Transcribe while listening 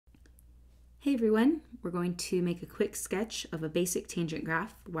Hey everyone, we're going to make a quick sketch of a basic tangent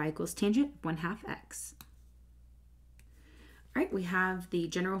graph, y equals tangent 1/2 x. All right, we have the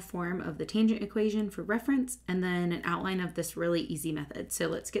general form of the tangent equation for reference and then an outline of this really easy method. So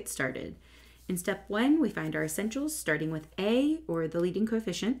let's get started. In step 1, we find our essentials starting with a, or the leading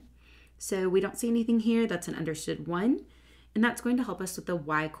coefficient. So we don't see anything here, that's an understood 1, and that's going to help us with the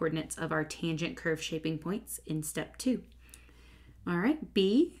y coordinates of our tangent curve shaping points in step 2. All right,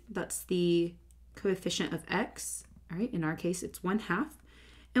 b, that's the coefficient of x. All right, in our case, it's 1/2.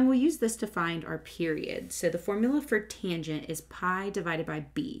 And we'll use this to find our period. So the formula for tangent is pi divided by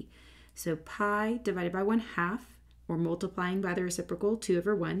b. So pi divided by 1/2, or multiplying by the reciprocal,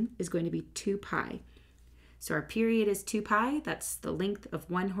 2/1, is going to be 2 pi. So our period is 2 pi. That's the length of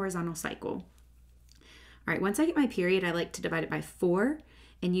one horizontal cycle. All right, once I get my period, I like to divide it by 4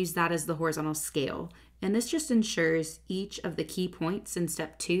 and use that as the horizontal scale. And this just ensures each of the key points in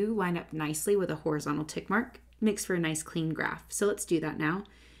step 2 line up nicely with a horizontal tick mark. Makes for a nice clean graph. So let's do that now.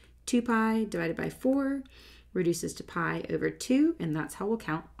 2 pi divided by 4 reduces to pi over 2, and that's how we'll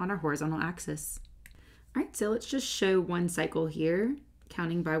count on our horizontal axis. All right, so let's just show one cycle here,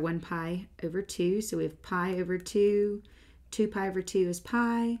 counting by 1 pi over 2. So we have pi over 2, 2 pi over 2 is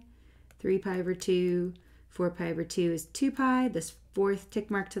pi, 3 pi over 2, 4 pi over 2 is 2 pi. This fourth tick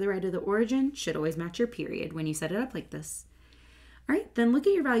mark to the right of the origin should always match your period when you set it up like this. All right, then look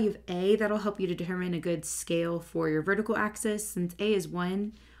at your value of a. That'll help you to determine a good scale for your vertical axis. Since a is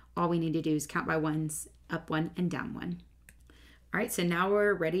 1, all we need to do is count by 1s, up 1 and down 1. All right, so now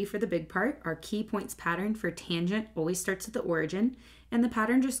we're ready for the big part. Our key points pattern for tangent always starts at the origin, and the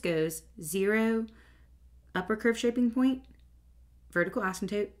pattern just goes 0, upper curve shaping point, vertical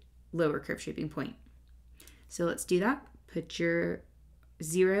asymptote, lower curve shaping point. So let's do that. Put your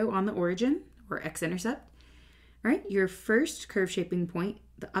 0 on the origin, or x-intercept. All right, your first curve shaping point,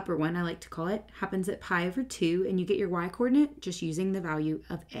 the upper one I like to call it, happens at pi over 2, and you get your y-coordinate just using the value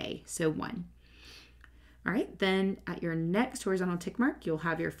of a, so 1. All right, then at your next horizontal tick mark, you'll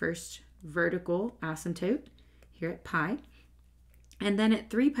have your first vertical asymptote here at pi. And then at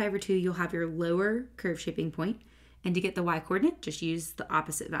 3 pi over 2, you'll have your lower curve shaping point. And to get the y-coordinate, just use the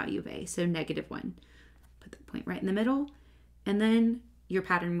opposite value of a, so -1. Put the point right in the middle. And then your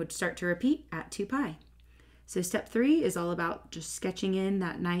pattern would start to repeat at 2 pi. So step 3 is all about just sketching in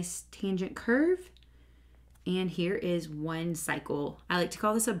that nice tangent curve. And here is one cycle. I like to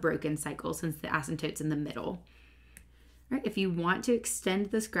call this a broken cycle since the asymptote's in the middle. All right, if you want to extend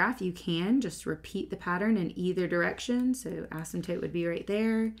this graph, you can just repeat the pattern in either direction. So asymptote would be right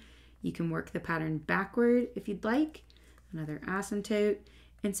there. You can work the pattern backward if you'd like. Another asymptote.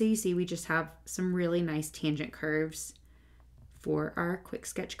 And so you see we just have some really nice tangent curves for our quick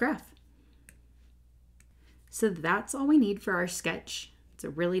sketch graph. So that's all we need for our sketch. It's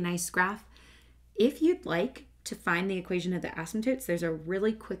a really nice graph. If you'd like to find the equation of the asymptotes, there's a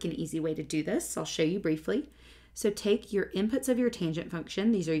really quick and easy way to do this. I'll show you briefly. So take your inputs of your tangent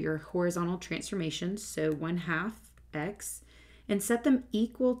function. These are your horizontal transformations, so 1/2 x, and set them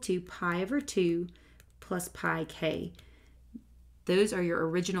equal to pi over 2 plus pi k. Those are your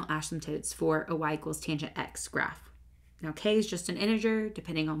original asymptotes for a y equals tangent x graph. Now k is just an integer.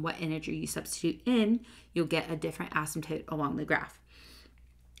 Depending on what integer you substitute in, you'll get a different asymptote along the graph.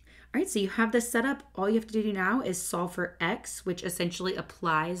 All right, so you have this set up. All you have to do now is solve for x, which essentially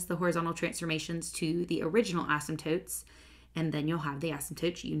applies the horizontal transformations to the original asymptotes, and then you'll have the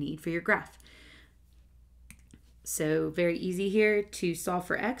asymptotes you need for your graph. So very easy here to solve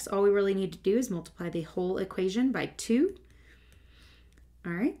for x. All we really need to do is multiply the whole equation by 2.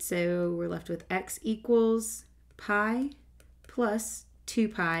 All right, so we're left with x equals pi plus 2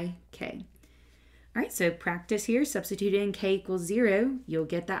 pi k. All right, so practice here. Substitute in k equals 0. You'll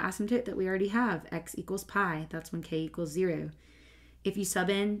get that asymptote that we already have, x equals pi. That's when k equals 0. If you sub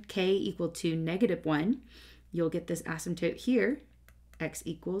in k equal to -1, you'll get this asymptote here, x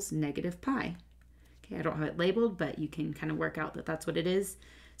equals -pi. Okay, I don't have it labeled, but you can kind of work out that that's what it is.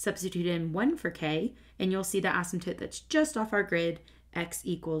 Substitute in 1 for k, and you'll see the asymptote that's just off our grid, x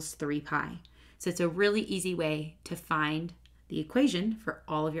equals 3 pi. So it's a really easy way to find the equation for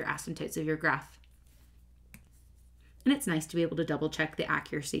all of your asymptotes of your graph. And it's nice to be able to double check the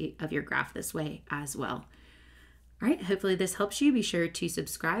accuracy of your graph this way as well. All right, hopefully this helps you. Be sure to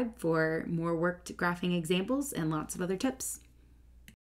subscribe for more worked graphing examples and lots of other tips.